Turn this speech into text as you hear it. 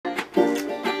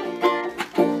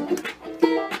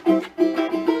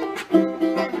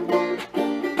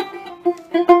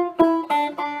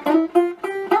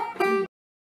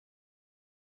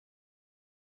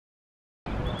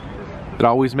It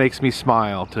always makes me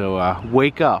smile to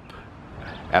wake up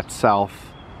at south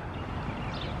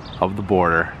of the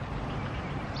border.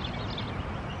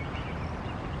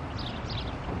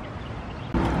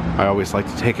 I always like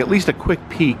to take at least a quick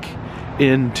peek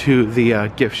into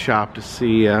the gift shop to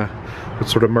see what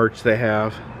sort of merch they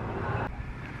have.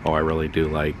 Oh, I really do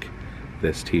like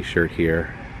this t-shirt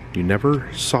here. You never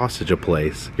sausage a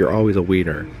place, you're always a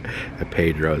wiener at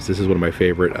Pedro's. This is one of my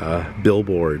favorite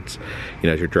billboards. You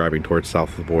know, as you're driving towards south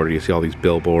of the border, you see all these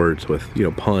billboards with, you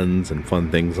know, puns and fun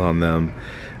things on them.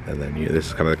 And then this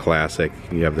is kind of the classic.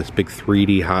 You have this big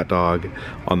 3D hot dog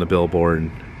on the billboard,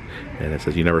 and it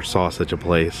says, "You never sausage a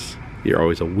place, you're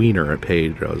always a wiener at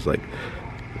Pedro's." Like,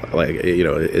 you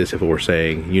know, as if it were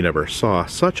saying you never saw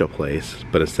such a place,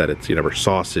 but instead it's you never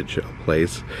sausage a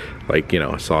place, like, you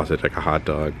know, a sausage, like a hot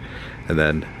dog. And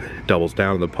then doubles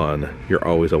down the pun, you're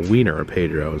always a wiener at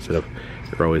Pedro, instead of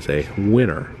you're always a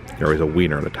winner. You're always a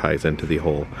wiener, and it ties into the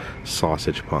whole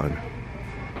sausage pun.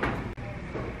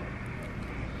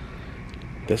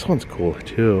 This one's cool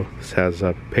too. This has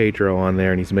Pedro on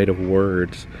there, and he's made of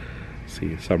words.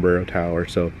 See, Sombrero Tower,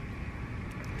 so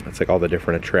that's like all the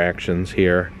different attractions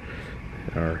here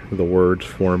are the words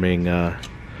forming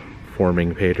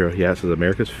Pedro. Yeah, this is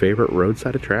America's favorite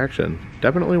roadside attraction.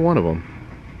 Definitely one of them.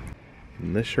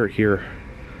 And this shirt here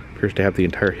appears to have the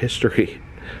entire history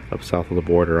of south of the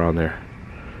border on there.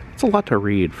 It's a lot to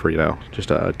read for, you know, just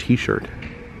a t-shirt.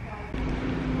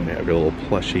 We have a little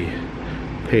plushy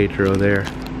Pedro there.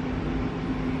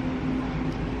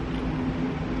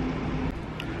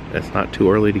 It's not too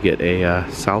early to get a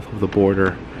south of the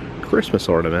border Christmas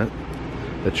ornament.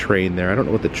 The train there. I don't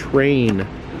know what the train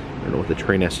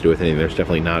has to do with anything. There's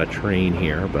definitely not a train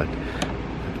here, but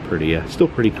it's pretty, still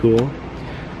pretty cool.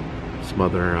 Some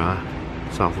other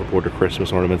south of the border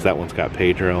Christmas ornaments. That one's got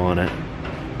Pedro on it.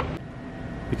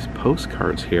 These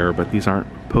postcards here, but these aren't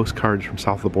postcards from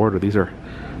south of the border. These are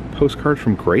postcards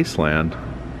from Graceland.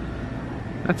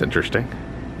 That's interesting.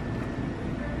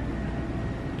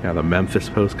 Yeah, the Memphis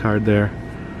postcard there.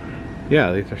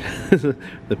 Yeah, these are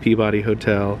the Peabody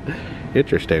Hotel.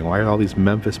 Interesting. Why are all these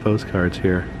Memphis postcards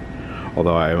here?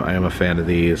 Although I am a fan of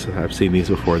these. I've seen these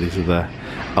before. These are the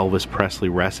Elvis Presley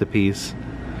recipes.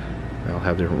 They'll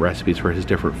have different recipes for his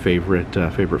different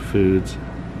favorite foods.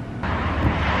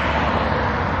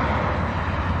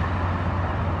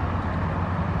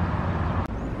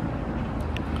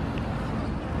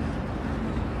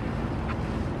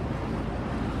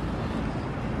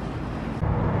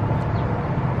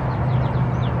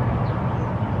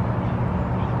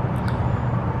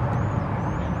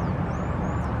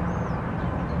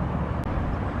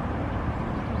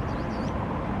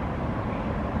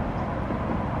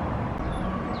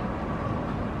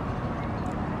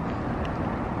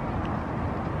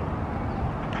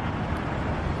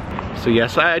 So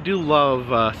yes, I do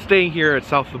love staying here at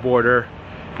south of the border.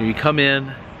 You come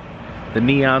in, the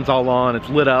neon's all on, it's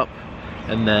lit up,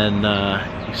 and then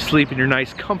you sleep in your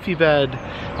nice comfy bed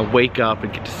and wake up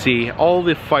and get to see all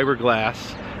the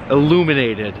fiberglass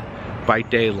illuminated by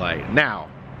daylight. Now,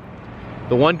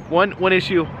 the one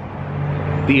issue,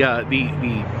 the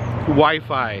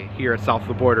Wi-Fi here at south of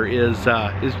the border is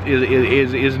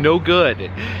no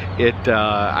good.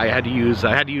 I had to use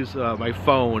my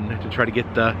phone to try to get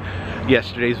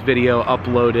yesterday's video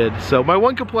uploaded. So my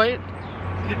one complaint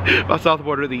about south of the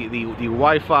border, the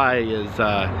Wi-Fi is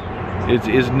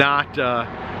not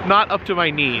up to my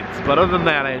needs. But other than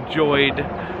that, I enjoyed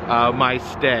my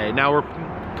stay. Now we're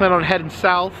planning on heading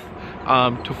south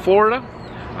to Florida.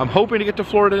 I'm hoping to get to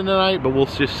Florida tonight, but we'll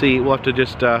just see. We'll have to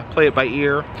just play it by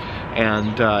ear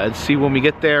and see when we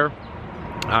get there.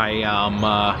 I am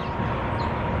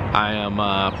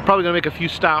probably gonna make a few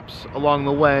stops along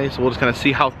the way, so we'll just kind of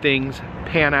see how things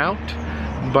pan out.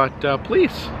 But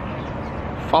please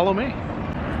follow me.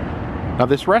 Now,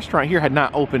 this restaurant here had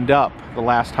not opened up the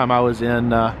last time I was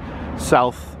in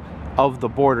south of the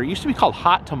border. It used to be called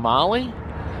Hot Tamale.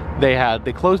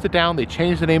 They closed it down. They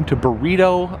changed the name to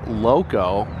Burrito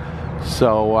Loco.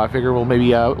 So I figure we'll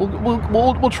maybe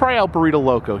we'll try out Burrito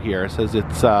Loco here. It says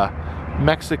it's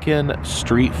Mexican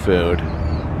street food.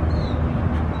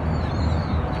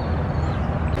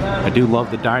 I do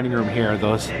love the dining room here.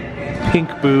 Those pink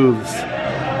booths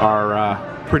are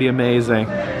pretty amazing.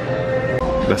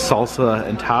 The salsa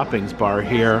and toppings bar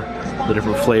here, the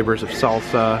different flavors of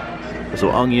salsa. So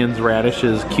onions,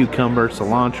 radishes, cucumber,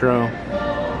 cilantro.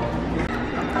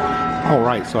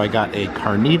 Alright, so I got a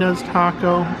carnitas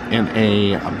taco and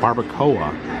a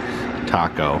barbacoa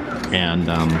taco. And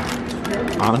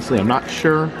honestly, I'm not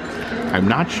sure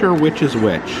which is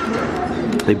which.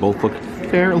 They both look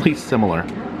fairly similar.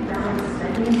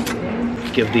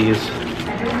 Give these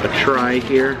a try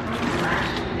here.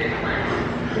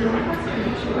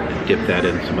 Dip that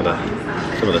in some of the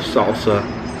salsa.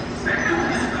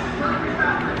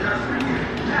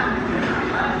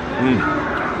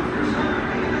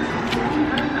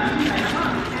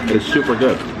 It is super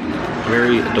good.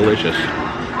 Very delicious.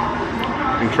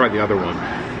 You can try the other one.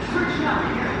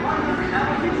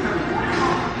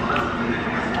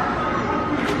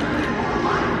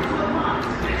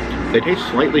 They taste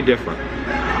slightly different.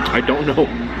 I don't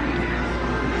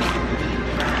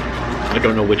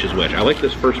know which is which. I like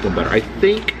this first one better. I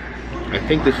think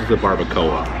this is the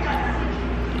barbacoa.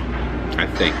 I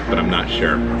think, but I'm not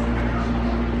sure.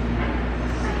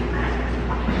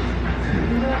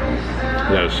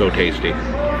 That is so tasty.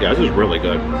 Yeah, this is really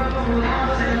good.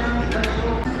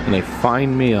 And a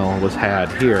fine meal was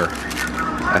had here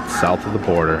at south of the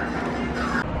border.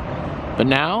 But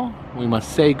now we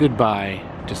must say goodbye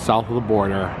to south of the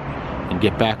border and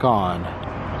get back on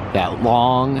that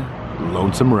long,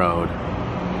 lonesome road.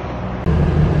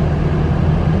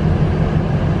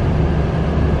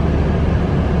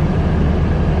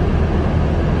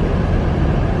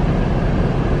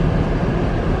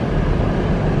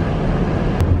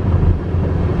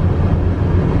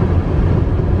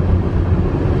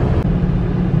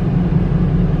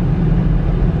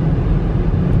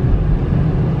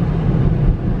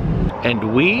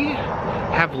 And we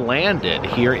have landed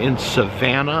here in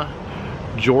Savannah,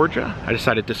 Georgia. I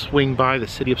decided to swing by the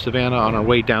city of Savannah on our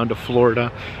way down to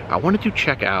Florida. I wanted to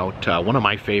check out one of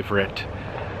my favorite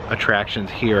attractions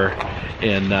here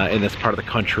in this part of the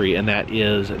country, and that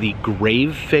is the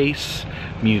Graveface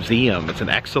Museum. It's an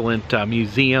excellent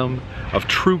museum of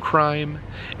true crime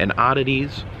and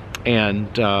oddities.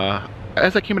 And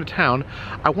as I came into town,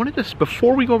 I wanted to,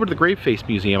 before we go over to the Graveface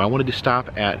Museum, I wanted to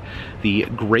stop at the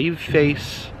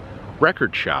Graveface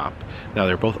record shop. Now,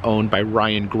 they're both owned by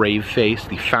Ryan Graveface,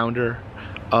 the founder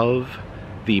of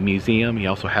the museum. He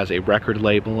also has a record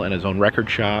label and his own record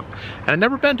shop. And I've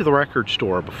never been to the record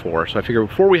store before, so I figured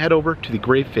before we head over to the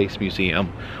Graveface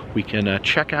Museum, we can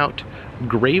check out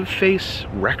Graveface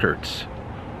Records.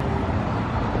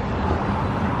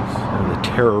 So the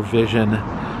Terror Vision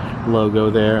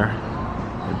logo there.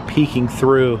 And peeking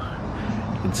through,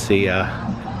 you can see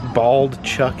Bald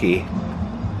Chucky.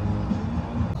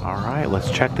 Alright,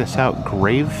 let's check this out.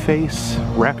 Graveface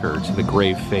Records. The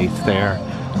Graveface there.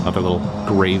 Another little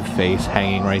Graveface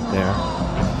hanging right there.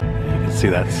 You can see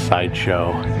that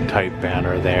sideshow type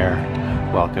banner there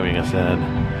welcoming us in.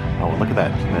 Oh, look at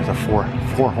that. There's a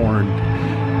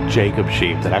four-horned Jacob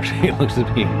sheep that actually looks to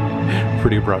be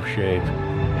pretty rough shape.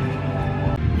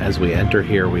 As we enter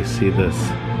here, we see this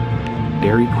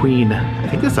Dairy Queen. I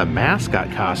think this is a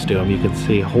mascot costume. You can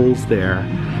see holes there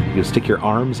you can stick your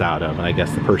arms out of, and I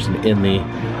guess the person in the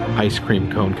ice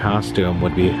cream cone costume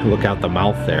would be look out the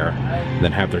mouth there and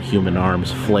then have their human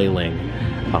arms flailing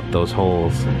up those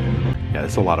holes. Yeah,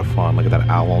 it's a lot of fun. Look at that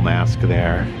owl mask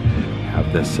there.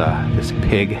 Have this this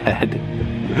pig head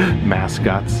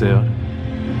mascot suit.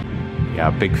 Yeah,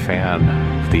 big fan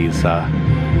of these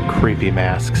creepy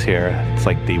masks here. It's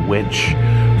like the witch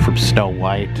from Snow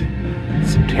White.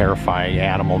 Some terrifying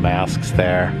animal masks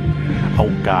there. Oh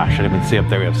gosh, I didn't even see up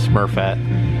there we have Smurfette.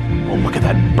 Oh, look at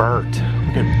that Bert.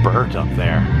 Look at Bert up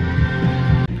there.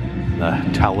 The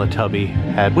Teletubby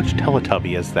head. Which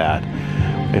Teletubby is that?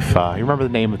 If you remember the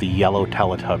name of the yellow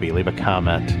Teletubby, leave a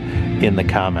comment in the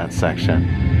comment section.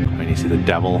 And you see the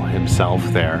devil himself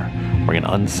there wearing an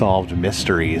Unsolved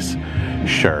Mysteries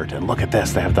shirt. And look at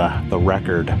this, they have the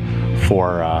record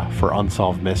for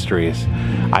Unsolved Mysteries.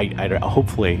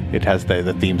 Hopefully it has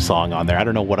the theme song on there. I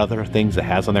don't know what other things it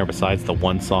has on there besides the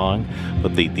one song,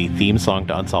 but the theme song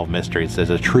to Unsolved Mysteries is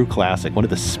a true classic, one of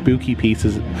the most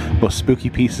spooky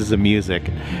pieces of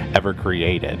music ever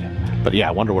created. But yeah,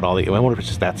 I wonder if it's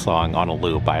just that song on a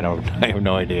loop. I have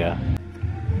no idea.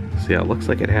 So yeah, it looks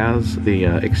like it has the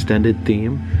extended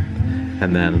theme,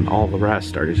 and then all the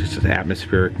rest are just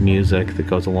atmospheric music that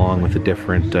goes along with the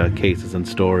different cases and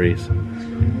stories.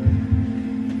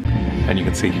 And you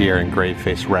can see here in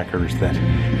Graveface Records that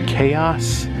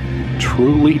chaos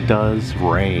truly does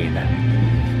reign.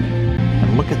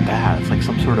 And look at that, it's like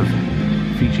some sort of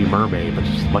Fiji mermaid, but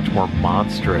just a much more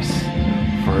monstrous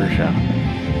version.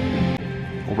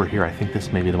 Over here, I think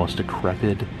this may be the most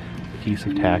decrepit piece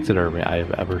of taxidermy I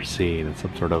have ever seen. It's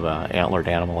some sort of antlered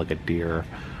animal like a deer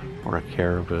or a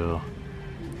caribou. You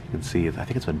can see, I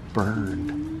think it's been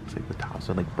burned. It's like the top's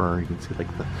been like burned. You can see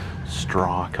like the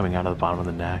straw coming out of the bottom of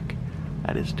the neck.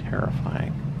 That is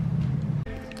terrifying.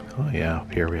 Oh yeah,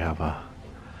 up here we have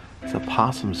it's a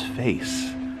possum's face.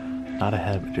 Not a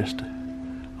head, but just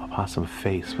a possum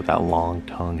face with that long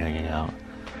tongue hanging out.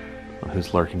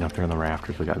 Who's lurking up there in the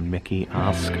rafters? We got Mickey,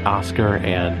 Oscar,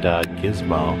 and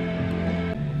Gizmo.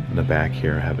 In the back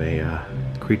here, I have a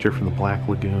creature from the Black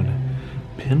Lagoon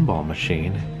pinball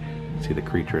machine. See the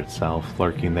creature itself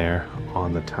lurking there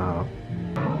on the top.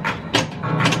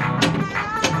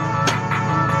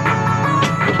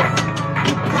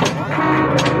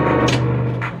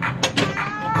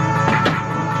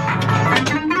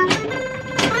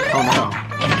 Oh no.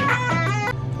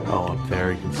 Oh, up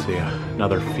there you can see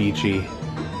another Fiji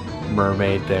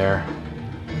mermaid there.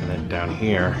 And then down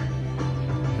here,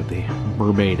 got the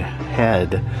mermaid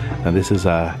head. Now this is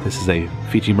a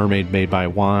Fiji mermaid made by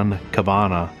Juan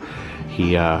Cabana.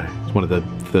 He is one of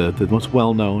the most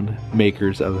well-known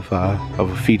makers of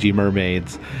Fiji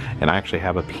mermaids, and I actually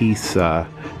have a piece that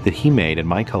he made in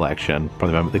my collection,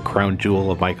 probably the crown jewel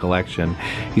of my collection.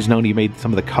 He made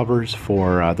some of the covers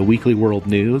for the Weekly World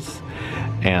News,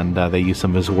 and they used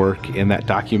some of his work in that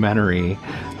documentary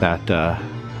that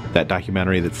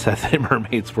said that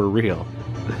mermaids were real.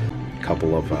 A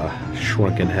couple of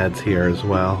shrunken heads here as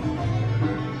well.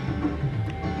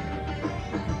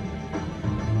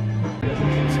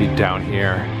 See down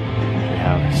here, we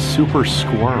have Super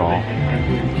Squirrel.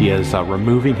 He is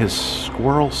removing his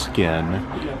squirrel skin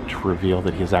to reveal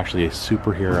that he is actually a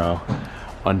superhero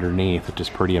underneath, which is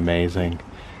pretty amazing.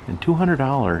 And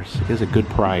 $200 is a good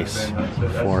price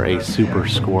for a Super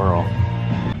Squirrel.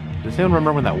 Does anyone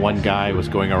remember when that one guy was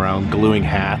going around gluing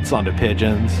hats onto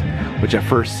pigeons, which at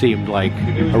first seemed like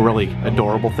a really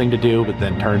adorable thing to do, but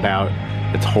then turned out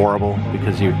it's horrible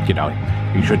because you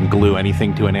shouldn't glue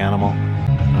anything to an animal?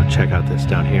 Oh, check out this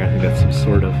down here. I think that's some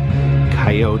sort of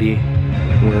coyote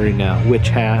wearing a witch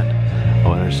hat.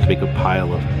 Oh, and there's just a big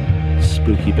pile of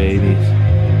spooky babies.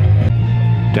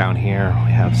 Down here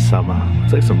we have some,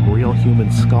 looks like some real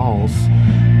human skulls,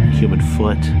 human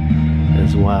foot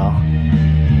as well.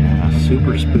 Yeah,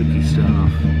 super spooky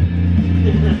stuff.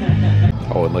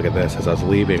 Oh, and look at this. As I was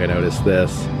leaving, I noticed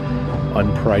this.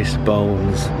 Unpriced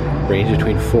bones, range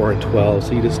between 4 and 12.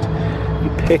 So you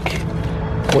pick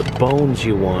what bones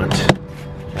you want,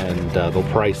 and they'll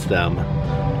price them.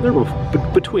 They're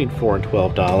between $4 and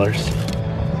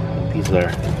 $12. These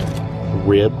are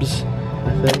ribs,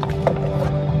 I think.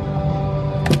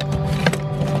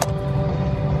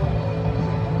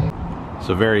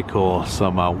 So very cool.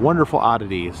 Some wonderful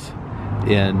oddities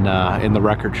in the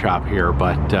record shop here,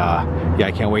 but yeah,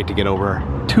 I can't wait to get over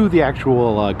to the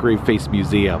actual Graveface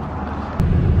Museum.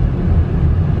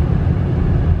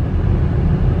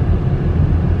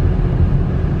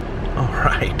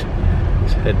 Alright,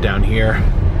 let's head down here.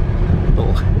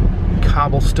 Little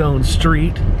cobblestone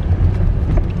street.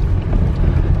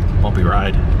 Bumpy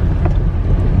ride.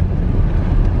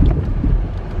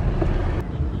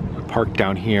 Parked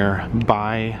down here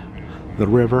by the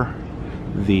river.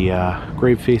 The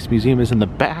Graveface Museum is in the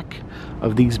back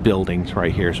of these buildings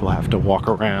right here, so we'll have to walk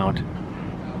around.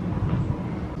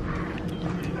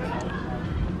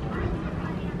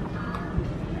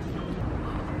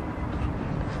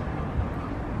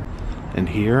 And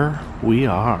here we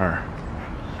are.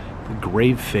 The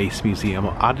Graveface Museum,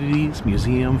 Oddities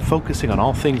Museum, focusing on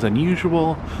all things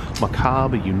unusual,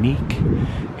 macabre, unique,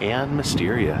 and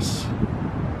mysterious.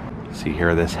 See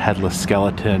here, this headless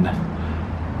skeleton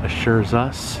assures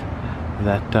us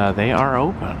that they are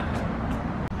open.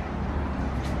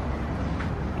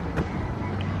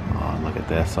 Oh, look at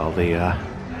this, all the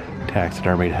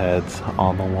taxidermied heads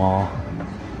on the wall.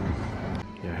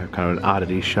 You have kind of an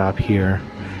oddity shop here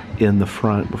in the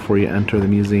front before you enter the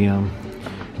museum.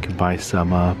 You can buy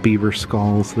some beaver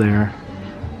skulls there.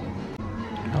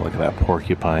 Oh, look at that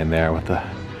porcupine there with the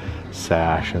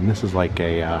sash, and this is like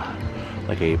a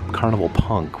carnival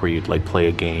punk where you'd like play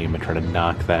a game and try to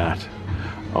knock that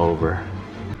over.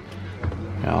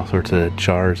 Yeah, all sorts of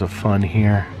jars of fun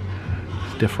here.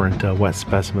 Different wet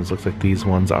specimens. Looks like these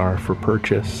ones are for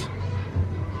purchase.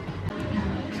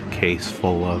 There's a case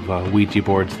full of Ouija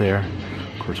boards there.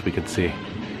 Of course, we could see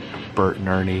Bert and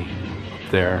Ernie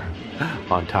up there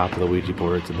on top of the Ouija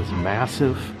boards, and this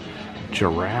massive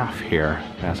giraffe here.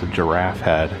 Massive giraffe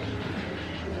head.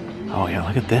 Oh yeah,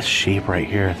 look at this sheep right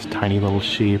here. This tiny little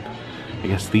sheep. I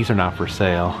guess these are not for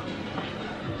sale.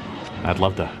 I'd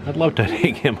love to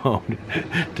take him home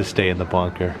to stay in the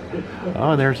bunker.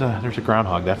 Oh, there's a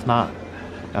groundhog. That's not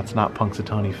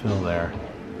Punxsutawney Phil there.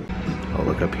 Oh,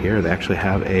 look up here. They actually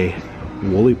have a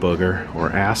woolly booger or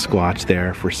Asquatch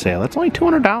there for sale. That's only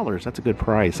 $200. That's a good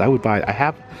price. I would buy. I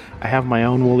have my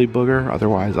own woolly booger.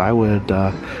 Otherwise, I would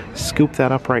scoop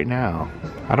that up right now.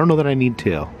 I don't know that I need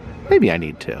to. Maybe I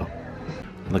need to.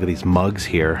 Look at these mugs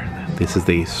here. This is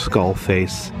the skull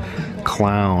face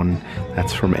clown.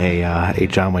 That's from a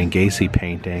John Wayne Gacy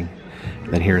painting.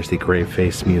 Then here's the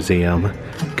Graveface Museum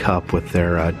cup with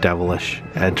their devilish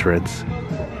entrance.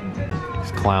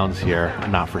 These clowns here are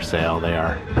not for sale. They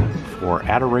are for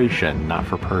adoration, not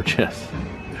for purchase.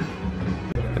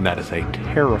 And that is a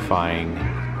terrifying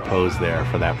pose there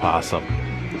for that possum.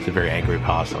 It's a very angry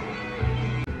possum.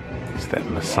 It's that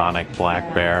Masonic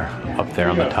black bear up there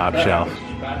on the top shelf.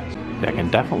 I can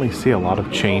definitely see a lot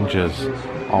of changes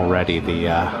already.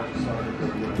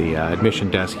 The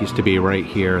admission desk used to be right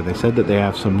here. They said that they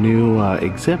have some new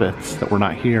exhibits that were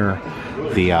not here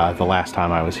the last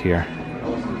time I was here.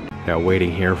 Yeah,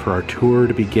 waiting here for our tour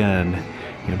to begin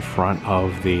in front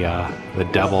of the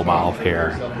devil mouth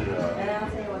here.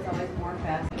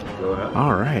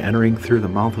 All right, entering through the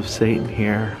mouth of Satan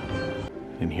here.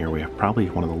 And here we have probably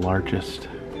one of the largest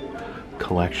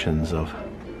collections of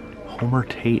Homer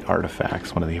Tate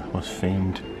artifacts, one of the most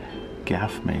famed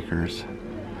gaff makers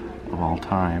of all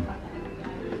time.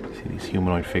 See these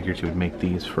humanoid figures, you would make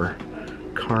these for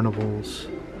carnivals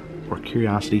or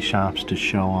curiosity shops to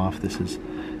show off. This is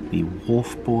the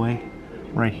Wolf Boy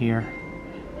right here,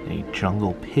 a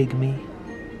jungle pygmy.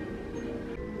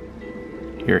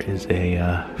 Here is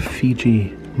a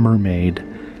Fiji mermaid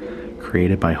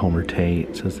created by Homer Tate.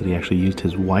 It says that he actually used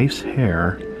his wife's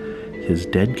hair, his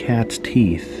dead cat's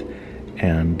teeth,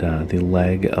 and the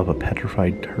leg of a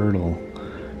petrified turtle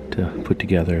to put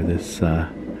together this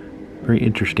very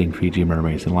interesting Fiji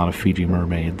mermaid. And a lot of Fiji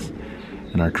mermaids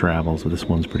in our travels, but this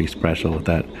one's pretty special with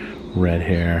that red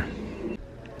hair.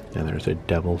 And there's a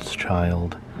Devil's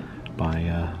Child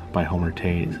by Homer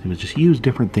Tate. He would just use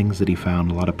different things that he found.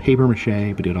 A lot of paper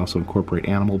mache, but he would also incorporate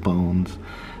animal bones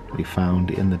that he found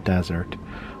in the desert.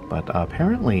 But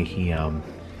apparently he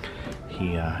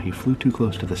flew too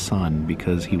close to the sun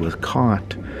because he was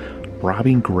caught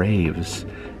robbing graves.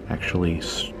 Actually,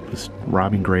 was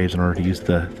robbing graves in order to use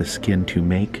the skin to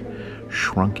make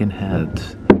shrunken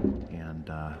heads. And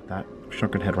that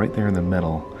shrunken head right there in the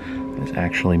middle is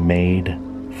actually made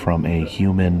from a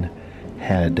human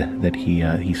head that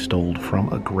he stole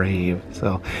from a grave.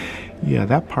 So yeah,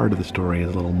 that part of the story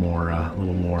is a little more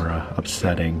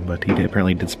upsetting. But he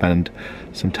apparently did spend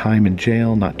some time in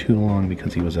jail, not too long,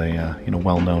 because he was a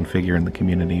well-known figure in the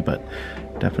community. But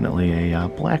definitely a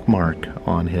black mark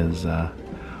on his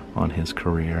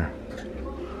career.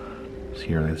 So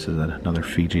here, this is another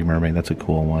Fiji mermaid. That's a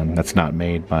cool one. That's not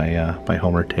made by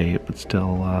Homer Tate, but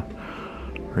still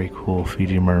very cool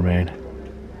Fiji mermaid.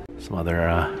 Some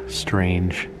other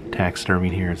strange taxidermy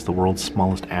here. It's the world's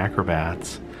smallest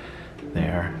acrobats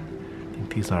there. I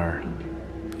think these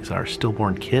are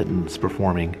stillborn kittens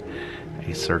performing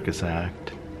a circus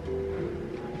act.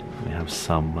 We have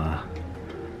some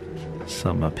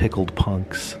pickled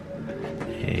punks,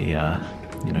 a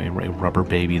rubber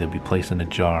baby that we place in a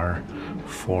jar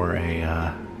for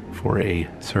a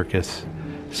circus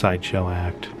sideshow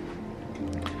act.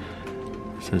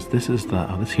 It says this is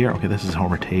this here. Okay, this is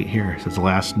Homer Tate here. It says the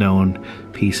last known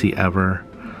piece he ever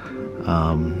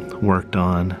worked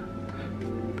on.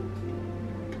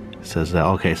 It says that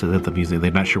so at the museum,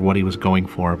 they're not sure what he was going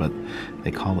for, but they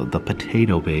call it the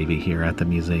Potato Baby here at the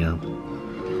museum.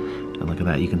 And look at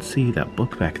that, you can see that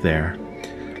book back there.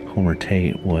 Homer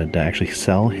Tate would actually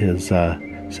sell his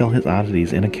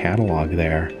oddities in a catalog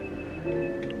there.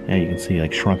 Yeah, you can see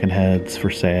like shrunken heads for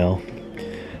sale.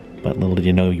 But little did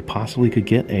you know you possibly could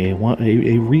get a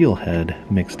real head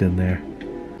mixed in there.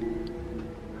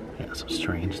 Yeah, some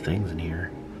strange things in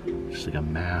here. Just like a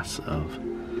mass of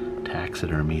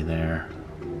taxidermy there,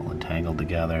 all entangled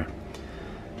together.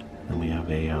 And we have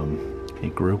a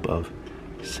group of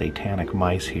satanic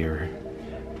mice here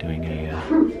doing a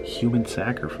human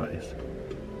sacrifice.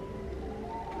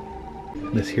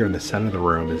 This here in the center of the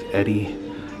room is Eddie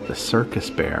the circus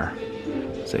bear.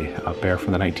 It's a bear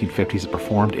from the 1950s that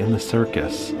performed in the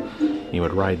circus. He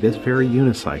would ride this very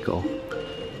unicycle,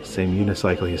 the same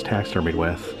unicycle he's taxidermied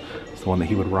with. It's the one that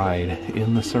he would ride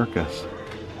in the circus.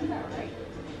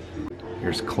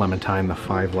 Here's Clementine, the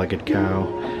five-legged cow.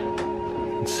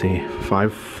 Let's see,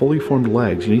 5 fully formed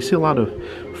legs. You see a lot of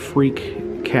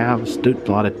freak calves, a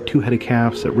lot of two-headed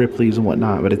calves at Ripley's and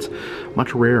whatnot, but it's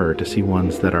much rarer to see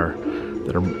ones that are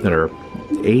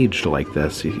aged like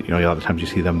this. You know, a lot of times you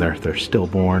see them, they're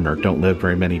stillborn or don't live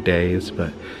very many days,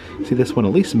 but see this one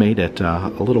at least made it a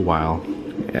little while.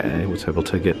 It was able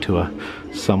to get to a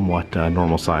somewhat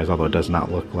normal size, although it does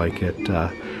not look like it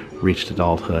reached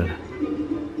adulthood.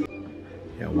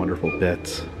 Yeah, wonderful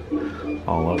bits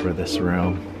all over this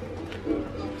room.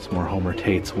 Some more Homer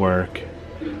Tate's work.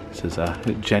 This is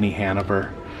Jenny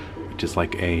Hanover, which is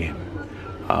like a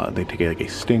they take like a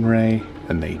stingray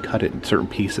and they cut it in certain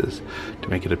pieces to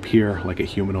make it appear like a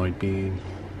humanoid being.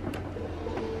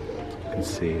 can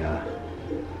see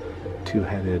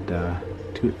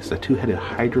it's a two-headed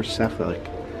hydrocephalic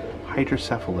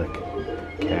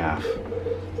calf.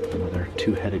 Another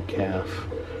two-headed calf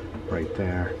right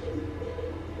there.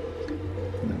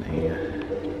 And then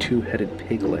a two-headed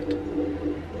piglet.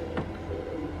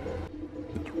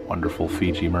 Wonderful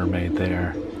Fiji mermaid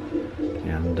there.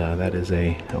 And that is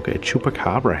a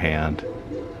chupacabra hand.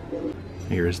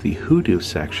 Here's the hoodoo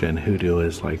section. Hoodoo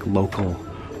is like local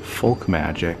folk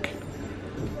magic.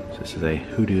 So this is a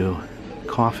hoodoo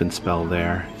coffin spell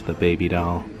there. It's the baby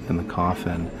doll in the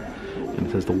coffin. And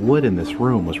it says the wood in this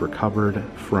room was recovered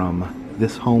from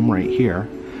this home right here,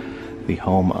 the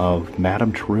home of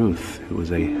Madame Truth, who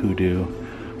was a hoodoo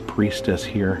priestess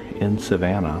here in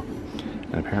Savannah.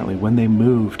 And apparently when they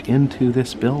moved into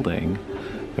this building,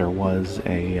 there was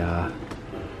a,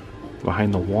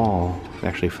 behind the wall, they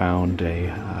actually found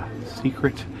a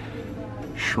secret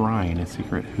shrine, a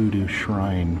secret hoodoo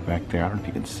shrine back there. I don't know if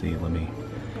you can see. Let me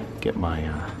get my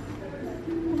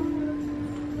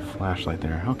flashlight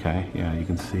there. Okay, yeah, you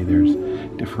can see there's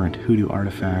different hoodoo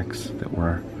artifacts that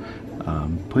were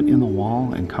put in the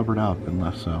wall and covered up and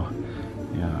left so.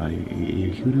 Yeah,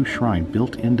 a hoodoo shrine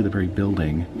built into the very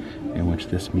building in which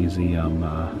this museum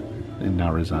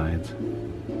now resides.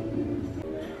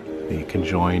 The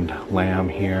conjoined lamb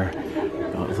here.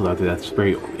 So that's a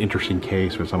very interesting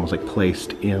case where it's almost like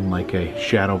placed in like a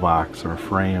shadow box or a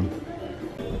frame.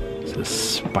 It's a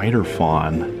spider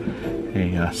fawn,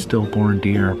 a stillborn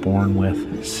deer born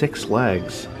with 6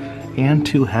 legs and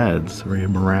 2 heads. Very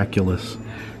miraculous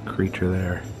creature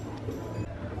there.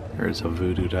 There's a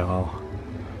voodoo doll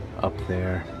up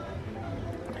there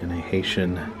and a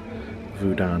Haitian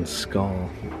Voodoo skull.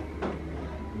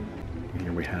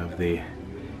 Here we have the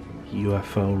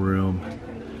UFO room,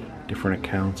 different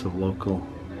accounts of local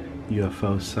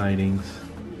UFO sightings.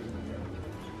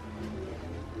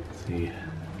 See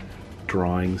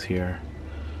drawings here.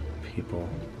 People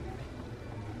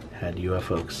had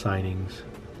UFO sightings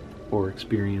or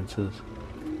experiences.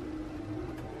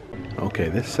 Okay,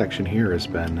 this section here has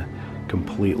been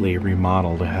completely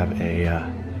remodeled to have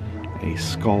a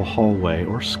skull hallway,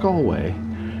 or skullway,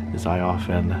 as I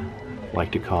often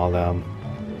like to call them.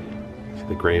 It's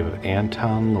the grave of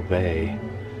Anton LaVey,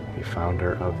 the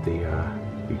founder of the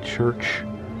Church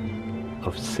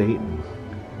of Satan.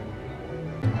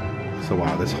 So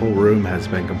wow, this whole room has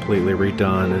been completely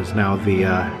redone. It is now the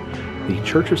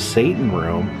Church of Satan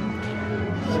room.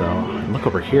 So look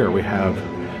over here, we have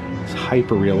this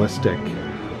hyper-realistic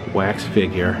wax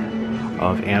figure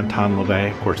of Anton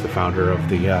LaVey, of course the founder of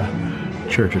the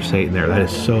Church of Satan there. That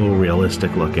is so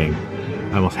realistic looking.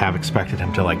 I almost have expected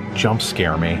him to like jump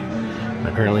scare me. And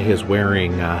apparently he is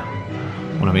wearing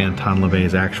one of Anton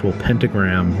LaVey's actual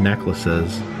pentagram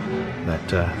necklaces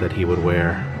that he would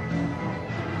wear.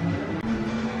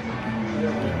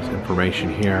 There's information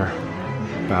here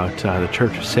about the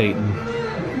Church of Satan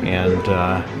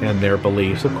and their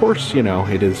beliefs. Of course, you know,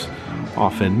 it is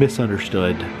often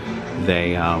misunderstood.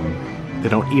 They do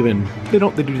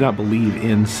not believe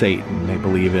in Satan. They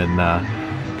believe in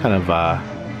kind of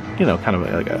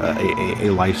like a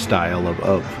lifestyle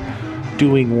of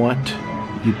doing what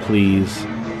you please,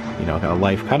 you know, a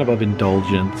life kind of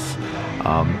indulgence.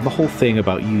 The whole thing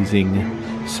about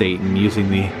using Satan, using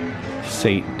the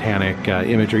satanic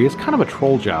imagery is kind of a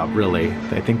troll job, really.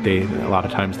 I think a lot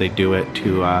of times they do it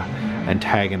to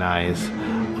antagonize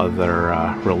other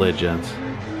religions.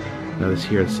 Notice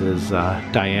here it says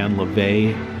Diane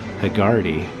LaVey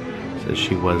Hagarty. It says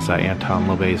she was Anton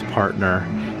LaVey's partner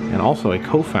and also a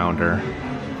co-founder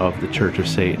of the Church of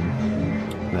Satan.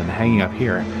 And then hanging up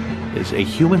here is a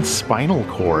human spinal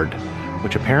cord,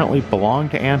 which apparently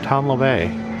belonged to Anton LaVey.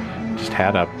 Just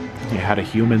had a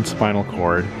human spinal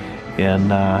cord in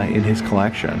his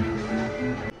collection.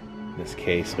 In this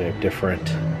case, we have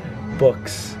different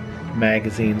books,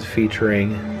 magazines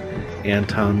featuring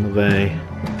Anton LaVey.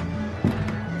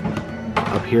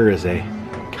 Up here is a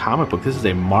comic book. This is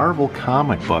a Marvel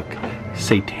comic book,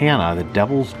 Satana, the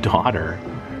Devil's Daughter.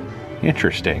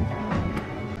 Interesting.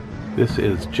 This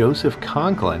is Joseph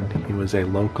Conklin. He was a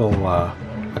local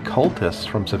occultist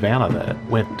from Savannah that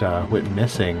went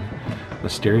missing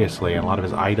mysteriously, and a lot of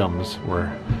his items were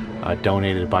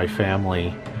donated by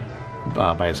family,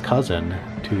 by his cousin,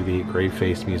 to the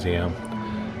Graveface Museum.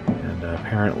 And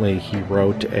apparently he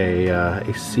wrote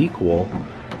a sequel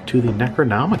to the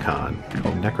Necronomicon,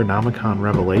 called Necronomicon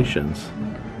Revelations.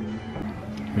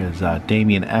 Here's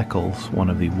Damien Eccles, one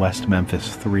of the West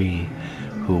Memphis Three,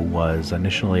 who was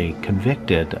initially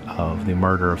convicted of the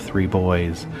murder of 3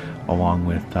 boys, along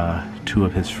with 2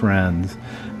 of his friends.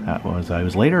 That was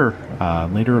later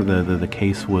the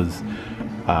case was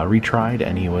retried,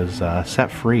 and he was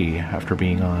set free after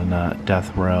being on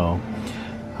death row.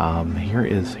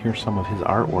 Here's some of his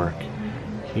artwork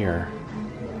here,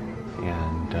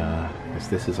 and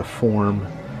this is a form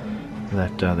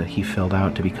that he filled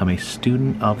out to become a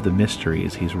student of the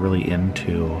mysteries. He's really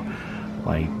into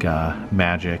like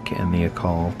magic and the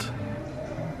occult.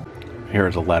 Here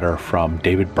is a letter from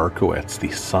David Berkowitz,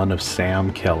 the son of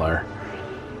Sam killer.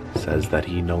 Says that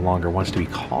he no longer wants to be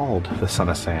called the son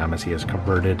of Sam, as he has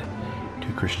converted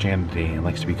to Christianity and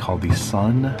likes to be called the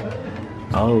son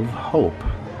of hope.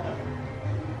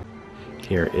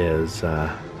 Here is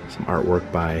some artwork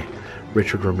by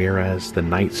Richard Ramirez, the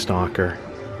Night Stalker,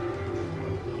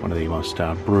 one of the most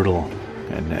brutal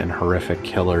and horrific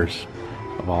killers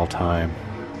of all time.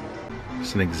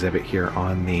 There's an exhibit here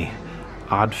on the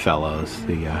Oddfellows,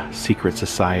 the secret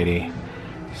society.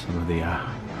 Some of the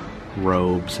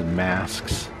robes and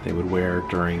masks they would wear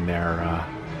during their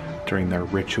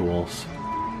rituals.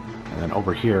 And then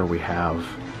over here we have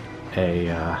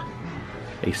a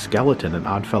skeleton, an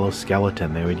Oddfellow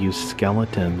skeleton. They would use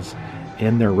skeletons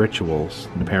in their rituals,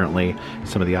 and apparently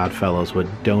some of the Oddfellows would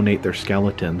donate their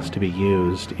skeletons to be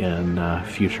used in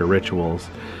future rituals.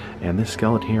 And this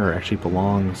skeleton here actually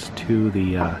belongs to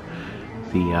the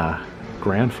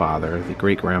grandfather, the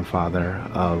great-grandfather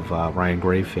of Ryan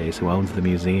Graveface, who owns the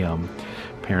museum.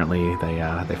 Apparently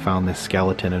they found this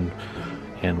skeleton,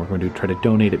 and we're going to try to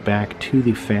donate it back to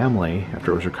the family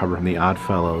after it was recovered from the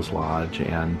Oddfellows Lodge.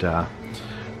 And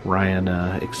Ryan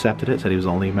accepted it, said he was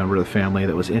the only member of the family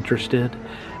that was interested,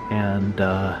 and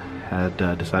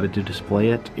had decided to display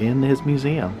it in his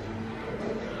museum.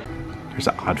 Here's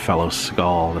an Oddfellow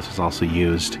skull. This was also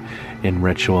used in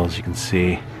rituals. You can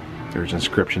see there's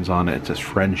inscriptions on it. It says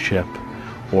friendship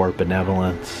or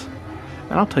benevolence.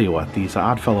 And I'll tell you what, these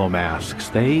Oddfellow masks,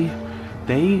 they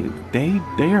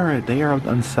are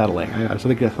unsettling. I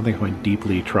think that's something quite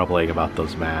deeply troubling about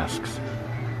those masks.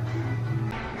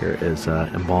 Here is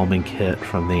an embalming kit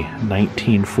from the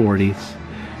 1940s.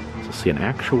 So see an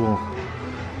actual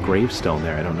gravestone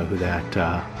there. I don't know who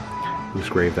that whose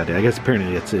grave that is. I guess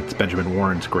apparently it's Benjamin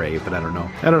Warren's grave, but I don't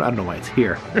know. I don't know why it's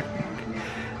here.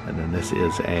 And then this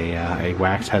is a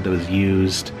wax head that was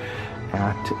used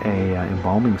at a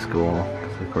embalming school,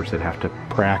 because of course they'd have to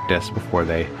practice before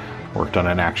they worked on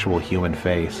an actual human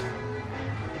face.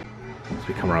 As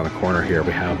we come around the corner here,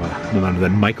 we have none other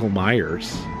than Michael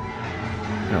Myers.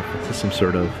 This is some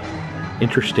sort of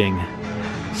interesting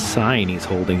sign he's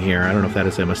holding here. I don't know if that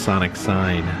is a Masonic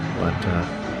sign, but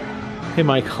hey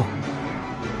Michael.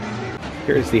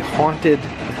 Here's the haunted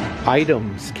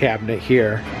items cabinet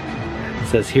here. It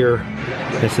says here,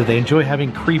 they said they enjoy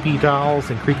having creepy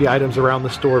dolls and creepy items around the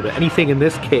store, but anything in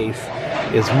this case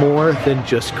is more than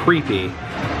just creepy.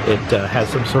 It has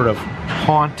some sort of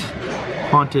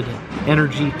haunted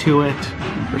energy to it,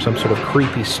 or some sort of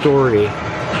creepy story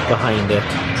behind it.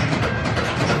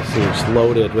 So it's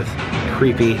loaded with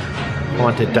creepy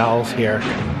haunted dolls here.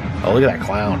 Oh, look at that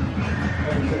clown.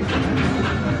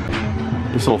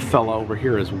 This little fella over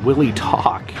here is Willie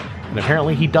Talk, and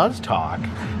apparently he does talk.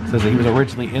 Says that he was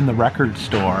originally in the record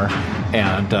store,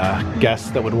 and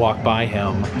guests that would walk by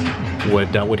him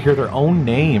would hear their own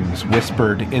names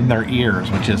whispered in their ears,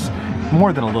 which is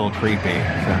more than a little creepy.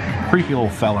 It's a creepy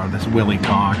old fella, this Willie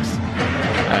Talks.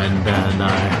 And then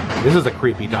this is a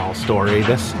creepy doll story.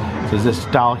 This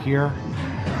doll here,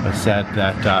 it said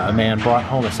that a man brought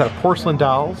home a set of porcelain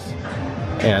dolls,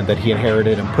 and that he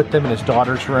inherited and put them in his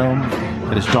daughter's room.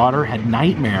 That his daughter had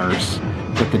nightmares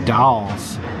that the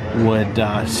dolls would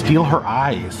steal her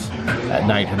eyes at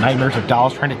night, and nightmares of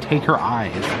dolls trying to take her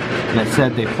eyes. And it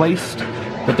said they placed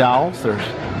the dolls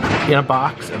in a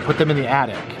box and put them in the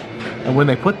attic. And when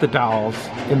they put the dolls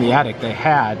in the attic, they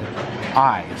had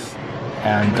eyes.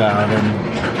 And then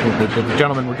the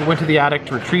gentleman went to the attic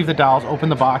to retrieve the dolls,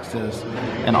 opened the boxes,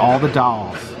 and all the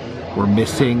dolls were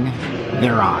missing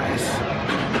their eyes.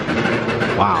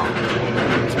 Wow,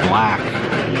 it's black,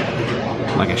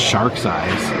 like a shark's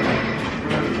eyes.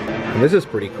 And this is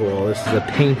pretty cool. This is a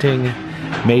painting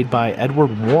made by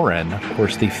Edward Warren, of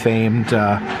course the famed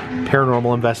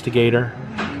paranormal investigator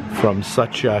from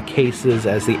such cases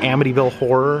as the Amityville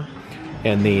Horror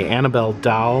and the Annabelle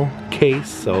doll case.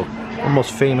 So one of the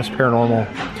most famous paranormal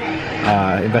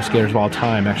investigators of all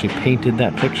time actually painted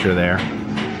that picture there.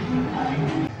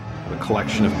 A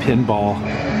collection of pinball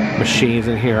machines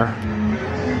in here.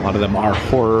 A lot of them are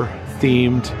horror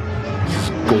themed.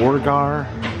 Scorgar,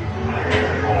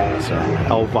 so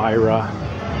Elvira,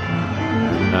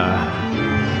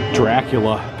 and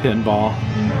Dracula pinball.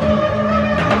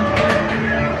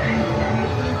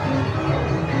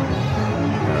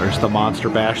 There's the Monster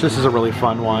Bash. This is a really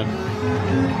fun one.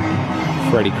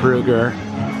 Freddy Krueger.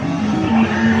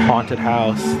 Haunted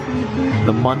House.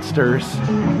 The Munsters.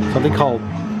 Something called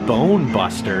Bone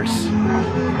Busters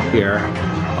here.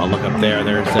 Oh, look up there.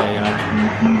 There's a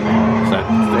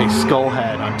skull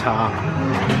head on top.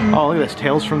 Oh, look at this.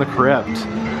 Tales from the Crypt.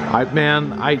 I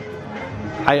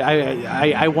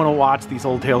want to watch these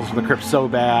old Tales from the Crypt so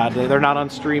bad. They're not on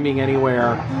streaming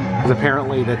anywhere because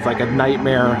apparently that's like a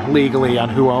nightmare legally on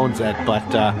who owns it. But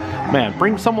man,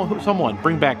 bring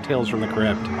bring back Tales from the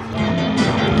Crypt.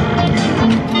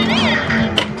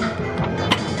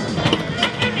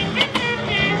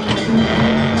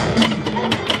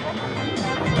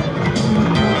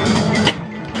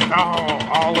 Oh,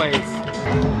 always.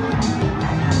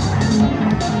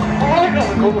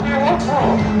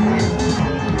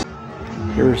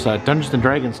 Here's Dungeons &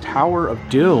 Dragons Tower of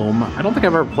Doom. I don't think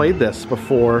I've ever played this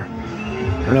before.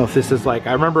 I don't know if this is like,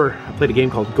 I remember I played a game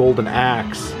called Golden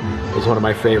Axe. It was one of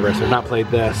my favorites. I've not played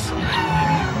this.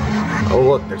 Oh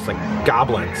look, there's like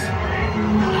goblins.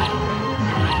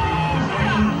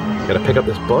 Gotta pick up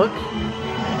this book?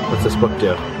 What's this book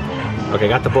do? Okay,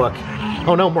 got the book.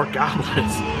 Oh no, more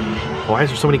goblins. Why is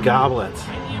there so many goblins?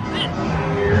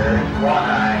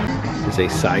 There's a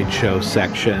sideshow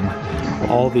section.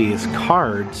 All these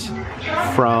cards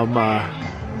from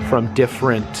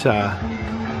different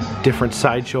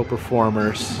sideshow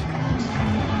performers.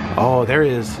 Oh, there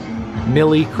is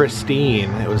Millie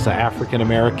Christine. It was the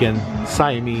African-American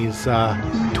Siamese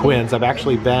twins. I've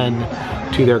actually been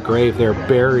to their grave. They're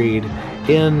buried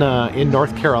in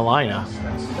North Carolina.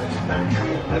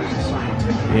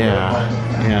 Yeah,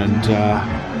 and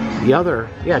the other,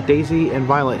 Daisy and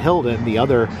Violet Hilden, the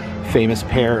other famous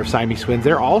pair of Siamese twins,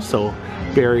 they're also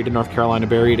buried in North Carolina,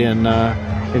 buried in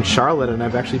Charlotte, and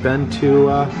I've actually been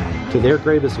to their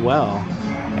grave as well.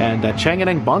 And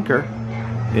Changaneng Bunker,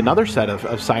 another set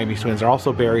of Siamese twins, are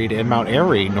also buried in Mount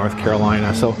Airy, North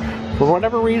Carolina. So for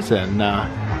whatever reason,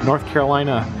 North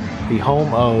Carolina, the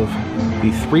home of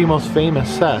the three most famous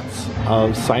sets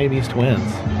of Siamese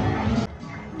twins.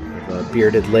 The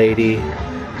bearded lady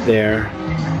there.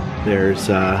 There's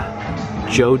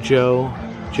Jojo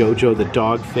the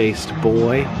dog-faced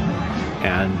boy,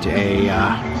 and a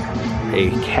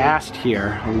cast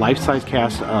here, a life-size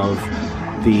cast of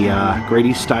the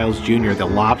Grady Stiles Jr., the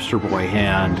Lobster Boy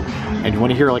hand. And you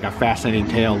want to hear like a fascinating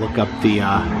tale, look up the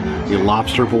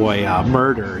Lobster Boy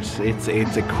murders. It's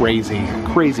a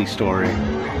crazy story.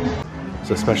 It's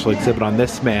a special exhibit on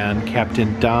this man,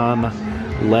 Captain Don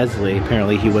Leslie.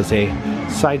 Apparently he was a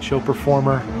sideshow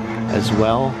performer as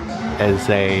well as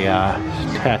a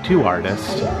tattoo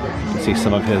artist. You can see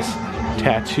some of his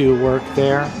tattoo work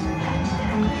there.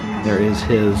 There is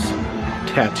his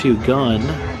tattoo gun,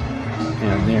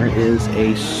 and there is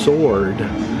a sword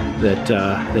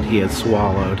that he has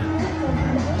swallowed.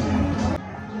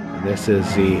 This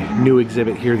is the new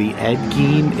exhibit here, the Ed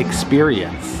Gein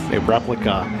Experience, a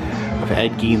replica of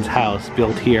Ed Gein's house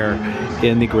built here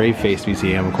in the Graveface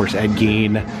Museum. Of course, Ed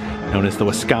Gein, known as the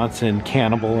Wisconsin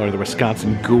Cannibal or the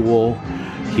Wisconsin Ghoul.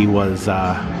 He was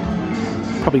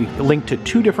probably linked to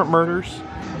 2 different murders,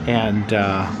 and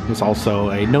was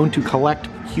also known to collect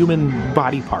human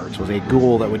body parts. Was a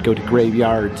ghoul that would go to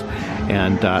graveyards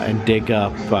and dig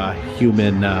up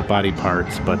human body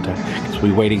parts. But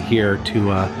we're waiting here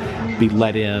to be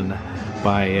let in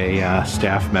by a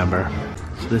staff member.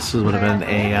 So this would have been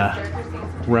a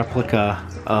replica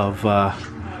of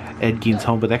Ed Gein's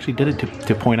home, but they actually did it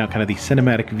to point out kind of the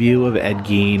cinematic view of Ed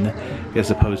Gein as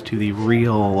opposed to the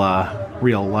real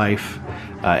life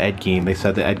Ed Gein. They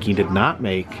said that Ed Gein did not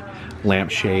make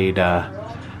lampshades out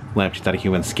of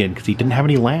human skin because he didn't have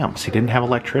any lamps. He didn't have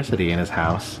electricity in his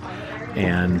house,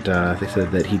 and they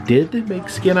said that he did make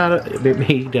skin out of. They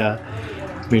made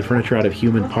furniture out of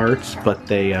human parts, but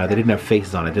they didn't have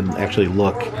faces on it. It didn't actually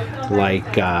look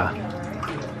like.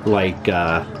 It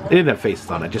didn't have faces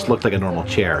on it. It just looked like a normal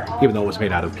chair, even though it was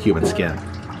made out of human skin.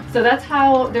 So that's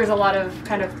how there's a lot of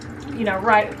kind of,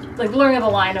 like blurring of the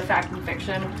line of fact and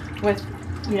fiction with,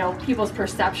 people's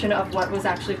perception of what was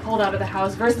actually pulled out of the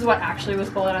house versus what actually was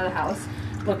pulled out of the house.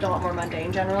 Looked a lot more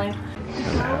mundane generally.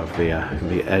 And I have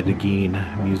the Ed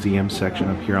Gein Museum section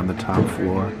up here on the top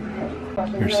floor.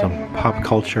 Here's some pop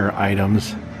culture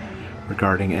items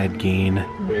regarding Ed Gein.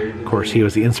 Of course, he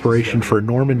was the inspiration for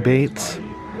Norman Bates,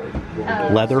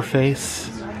 Leatherface,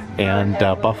 and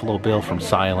Buffalo Bill from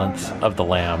Silence of the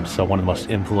Lambs. So one of the most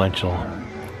influential,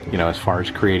 as far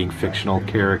as creating fictional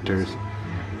characters.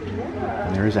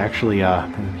 And there is actually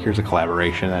here's a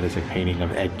collaboration. That is a painting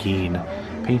of Ed Gein,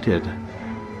 painted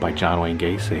by John Wayne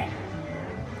Gacy.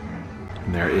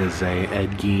 And there is a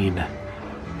Ed Gein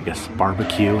I guess,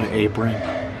 barbecue apron.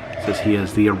 It says he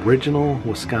is the original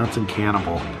Wisconsin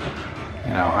cannibal.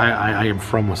 You know, I am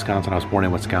from Wisconsin. I was born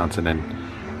in Wisconsin, and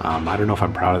I don't know if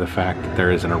I'm proud of the fact that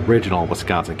there is an original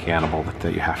Wisconsin cannibal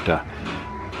that you have to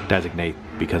designate,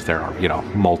 because there are, you know,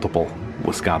 multiple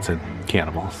Wisconsin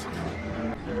cannibals.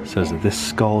 It says that this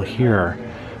skull here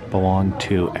belonged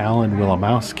to Alan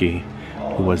Wilimowski,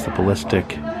 who was the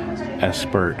ballistic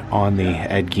expert on the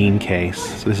Ed Gein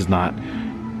case. So this is not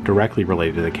directly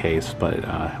related to the case, but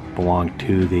belonged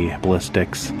to the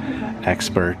ballistics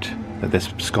expert. That this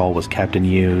skull was kept and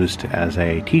used as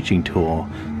a teaching tool.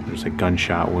 There's a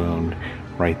gunshot wound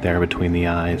right there between the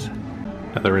eyes.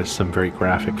 Now, there is some very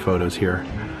graphic photos here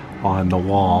on the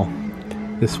wall.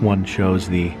 This one shows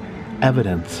the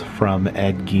evidence from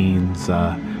Ed Gein's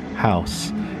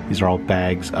house. These are all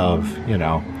bags of, you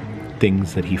know,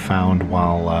 things that he found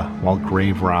while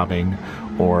grave robbing,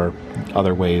 or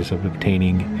other ways of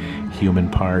obtaining human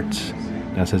parts.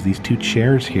 Now it says these two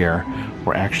chairs here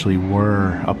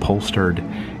were upholstered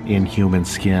in human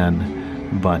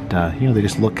skin, but you know, they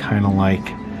just look kind of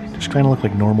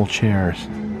like normal chairs.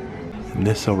 And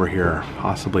this over here,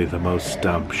 possibly the most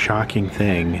shocking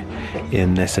thing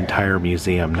in this entire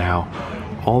museum. Now,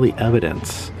 all the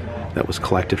evidence that was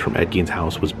collected from Ed Gein's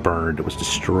house was burned. It was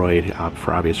destroyed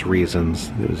for obvious reasons.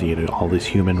 It was, you know, all these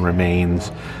human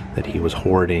remains that he was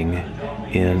hoarding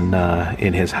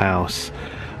in his house.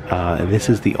 And this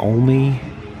is the only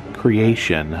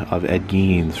creation of Ed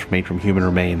Gein's made from human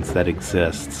remains that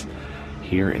exists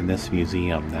here in this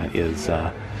museum. That is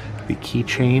the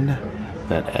keychain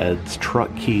that Ed's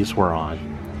truck keys were on.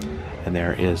 And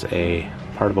there is a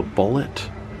part of a bullet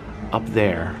up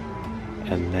there,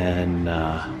 and then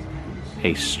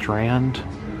a strand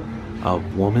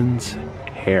of woman's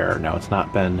hair. Now, it's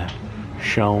not been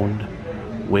shown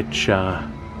which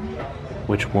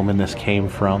woman this came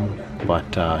from,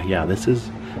 but yeah, this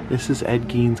is Ed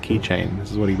Gein's keychain.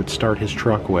 This is what he would start his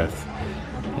truck with.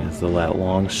 Is that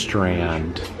long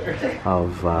strand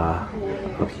of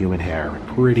human hair.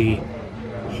 Pretty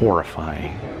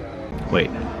horrifying. Wait,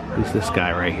 who's this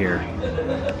guy right here?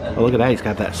 Oh, look at that. He's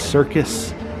got that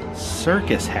circus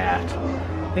hat.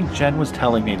 I think Jen was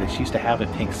telling me that she used to have a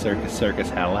pink circus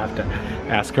hat. I'll have to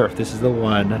ask her if this is the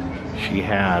one she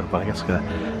had, but I guess I'm gonna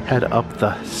head up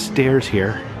the stairs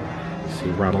here. See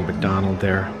Ronald McDonald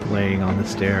there playing on the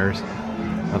stairs.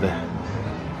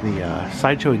 The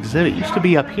sideshow exhibit used to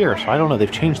be up here, so I don't know.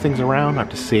 They've changed things around. I have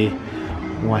to see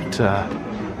what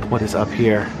is up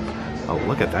here. Oh,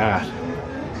 look at that.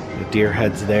 The deer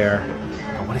head's there.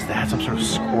 Oh, what is that? Some sort of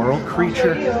squirrel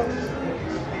creature?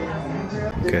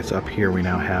 Okay, so up here we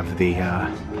now have the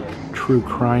true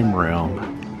crime room.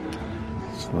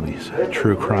 So these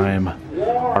true crime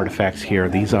artifacts here.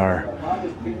 These are,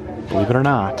 believe it or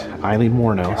not, Eileen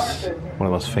Wuornos, one of the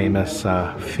most famous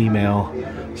female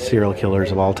serial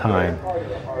killers of all time.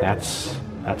 That's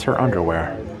her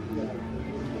underwear.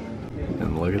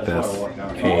 And look at this,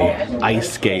 a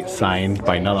ice skate signed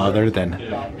by none other than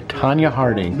Tanya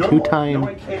Harding,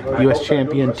 two-time U.S.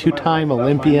 champion, two-time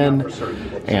Olympian,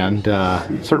 and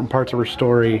certain parts of her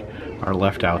story are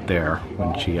left out there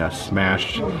when she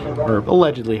smashed, or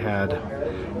allegedly had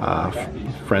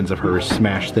friends of hers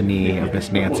smash the knee of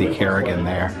Miss Nancy Kerrigan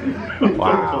there.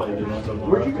 Wow.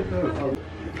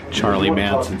 Charlie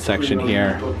Manson section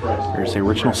here. There's the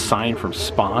original sign from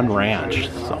Spawn Ranch.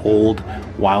 It's an old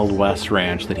Wild West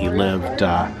ranch that he lived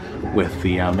with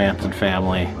the Manson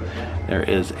family. There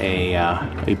is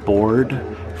a board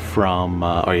from,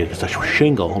 or it's a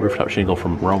shingle, a rooftop shingle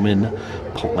from Roman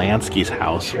Polanski's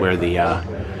house, where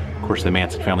of course, the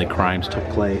Manson family crimes took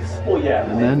place.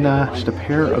 And then just a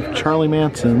pair of Charlie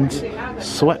Manson's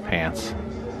sweatpants.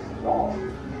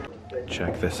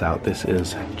 Check this out. This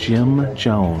is Jim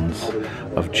Jones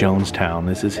of Jonestown.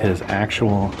 This is his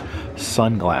actual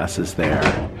sunglasses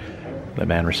there. The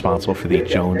man responsible for the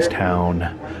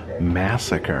Jonestown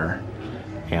massacre.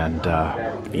 And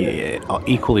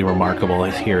equally remarkable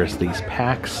is here is these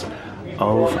packs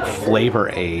of Flavor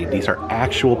Aid. These are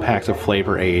actual packs of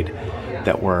Flavor Aid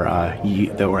that were I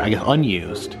guess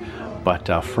unused, but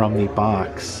from the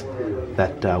box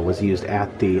that was used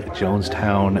at the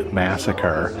Jonestown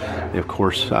massacre. They of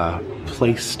course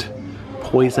placed a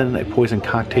poison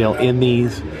cocktail in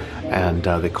these, and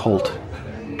the cult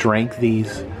drank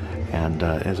these, and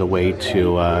as a way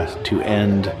to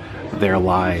end their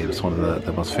lives. One of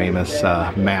the most famous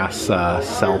mass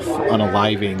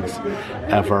self-unalivings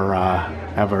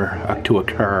ever to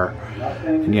occur.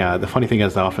 And yeah, the funny thing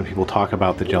is that often people talk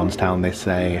about the Jonestown, they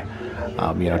say,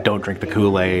 you know, don't drink the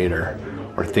Kool-Aid, or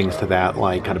things to that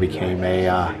like, kind of became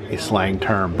a slang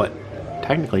term. But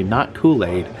technically not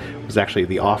Kool-Aid. It was actually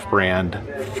the off-brand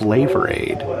Flavor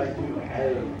Aid.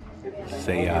 It's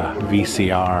a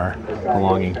VCR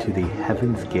belonging to the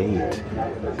Heaven's Gate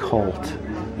cult,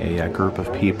 a group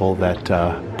of people that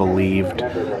believed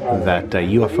that a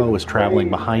UFO was traveling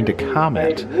behind a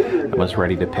comet and was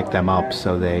ready to pick them up.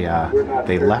 So they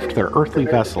left their earthly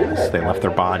vessels, they left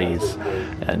their bodies,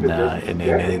 and in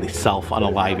a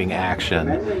self-unaliving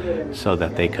action so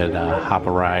that they could hop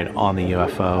a ride on the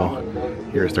UFO.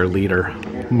 Here's their leader,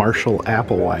 Marshall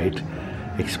Applewhite,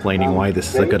 explaining why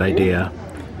this is a good idea.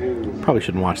 Probably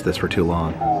shouldn't watch this for too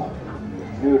long.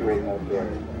 Neutering of their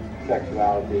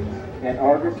sexuality in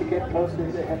order to get closer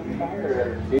to Heavenly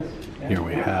Father. Here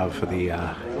we have the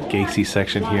Gacy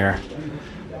section here.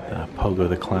 Pogo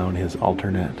the Clown, his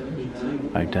alternate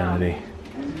identity.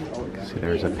 See,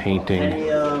 there's a painting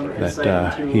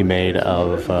that he made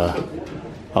of,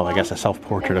 oh, I guess a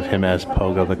self-portrait of him as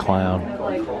Pogo the Clown.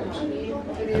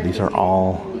 And these are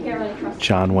all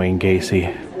John Wayne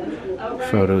Gacy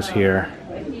photos here,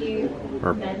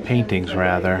 or paintings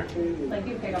rather.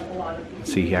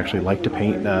 See, he actually liked to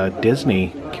paint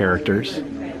Disney characters.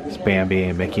 It's Bambi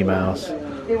and Mickey Mouse.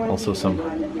 Also some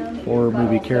horror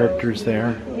movie characters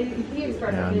there.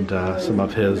 And some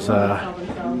of his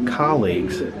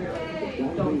colleagues.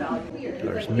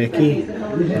 There's Mickey,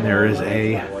 and there is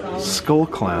a skull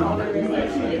clown.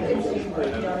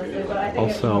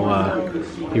 Also,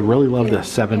 he really loved the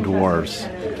Seven Dwarfs.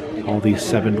 All these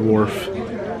Seven Dwarf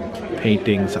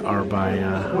paintings are by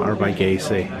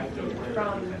Gacy.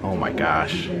 Oh my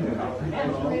gosh.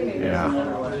 Yeah,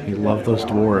 he loved those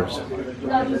dwarves.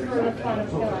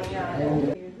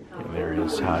 There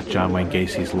is John Wayne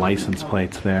Gacy's license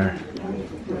plates there.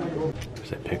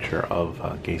 There's a picture of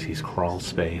Gacy's crawl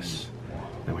space.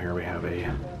 And here we have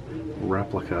a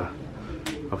replica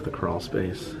of the crawl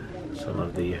space. Some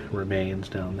of the remains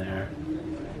down there.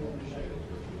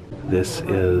 This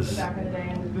is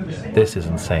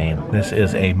insane. This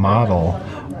is a model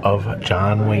of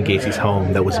John Wayne Gacy's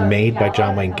home that was made by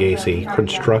John Wayne Gacy.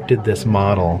 Constructed this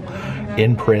model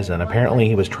in prison. Apparently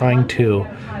he was trying to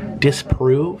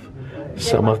disprove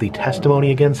some of the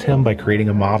testimony against him by creating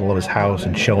a model of his house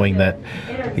and showing that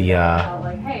the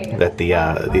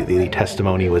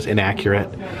testimony was inaccurate.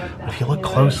 But if you look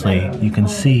closely, you can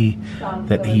see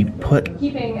that he put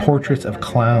portraits of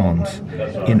clowns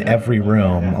in every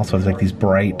room. Also has like these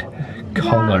bright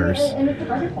colors.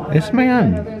 This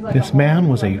man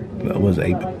was a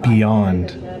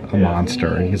beyond a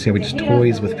monster. And you can see how he just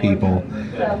toys with people.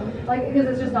 Because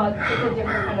it's just not, it's a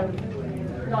different kind of,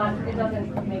 it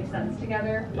doesn't make sense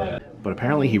together. But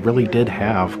apparently he really did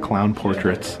have clown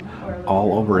portraits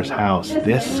all over his house.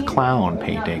 This clown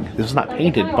painting, this is not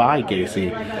painted by Gacy.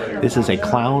 This is a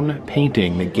clown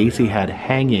painting that Gacy had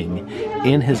hanging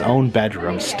in his own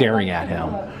bedroom, staring at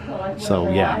him.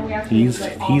 So yeah,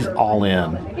 he's all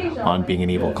in on being an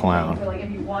evil clown.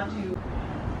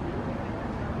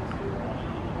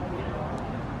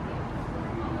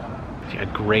 A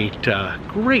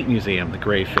great museum, the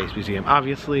Graveface Museum.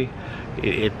 Obviously,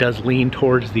 it does lean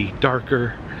towards the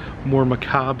darker, more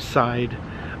macabre side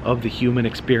of the human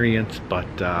experience, but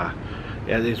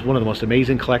it's one of the most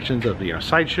amazing collections of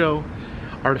sideshow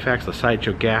artifacts, the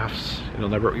sideshow gaffs.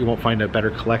 You won't find a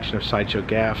better collection of sideshow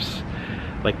gaffs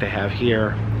like they have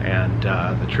here, and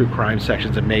the true crime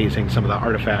section's amazing. Some of the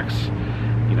artifacts,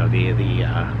 the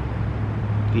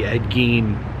Ed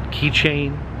Gein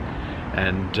keychain,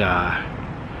 and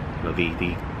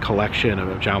the collection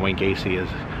of John Wayne Gacy is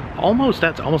almost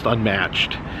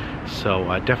unmatched. So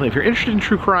definitely, if you're interested in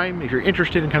true crime, if you're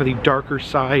interested in kind of the darker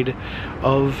side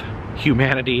of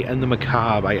humanity and the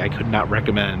macabre, I could not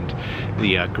recommend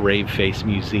the Graveface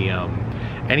Museum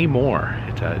anymore.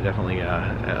 It's definitely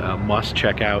a must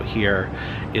check out here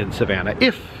in Savannah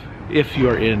if you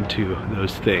are into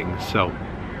those things. So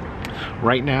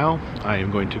right now I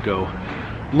am going to go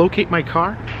locate my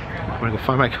car. I'm going to go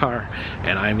find my car,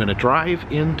 and I'm going to drive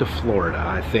into Florida.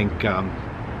 I think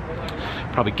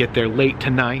probably get there late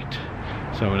tonight,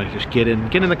 so I'm going to just get in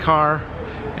the car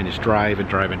and just drive,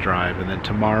 and then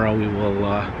tomorrow we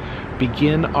will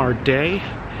begin our day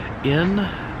in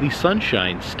the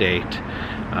Sunshine State.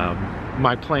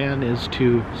 My plan is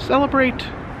to celebrate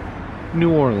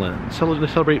New Orleans,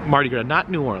 celebrate Mardi Gras, not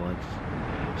New Orleans,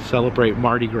 celebrate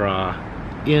Mardi Gras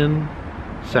in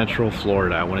Central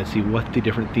Florida. I want to see what the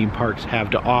different theme parks have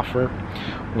to offer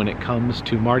when it comes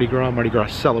to Mardi Gras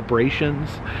celebrations.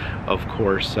 Of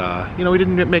course, we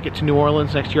didn't make it to New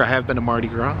Orleans next year. I have been to Mardi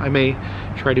Gras. I may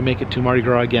try to make it to Mardi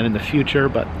Gras again in the future,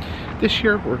 but this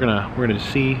year we're gonna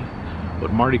see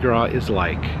what Mardi Gras is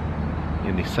like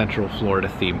in the Central Florida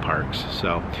theme parks.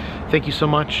 So thank you so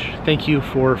much. Thank you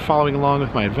for following along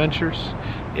with my adventures.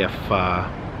 If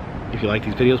you like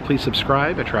these videos, please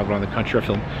subscribe. I travel around the country. I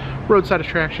film roadside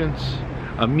attractions,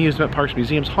 amusement parks,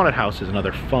 museums, haunted houses, and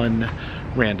other fun,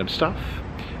 random stuff.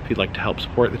 If you'd like to help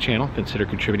support the channel, consider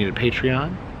contributing to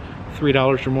Patreon.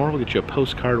 $3 or more will get you a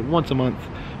postcard once a month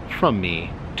from me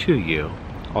to you.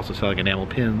 Also selling enamel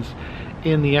pins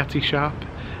in the Etsy shop,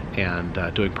 and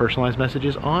doing personalized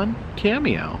messages on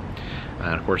Cameo.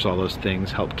 And of course all those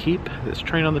things help keep this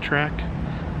train on the track,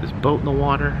 this boat in the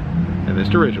water, and this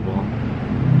dirigible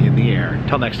in the air.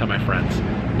 Until next time, my friends,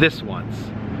 this one's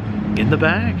in the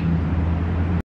bag.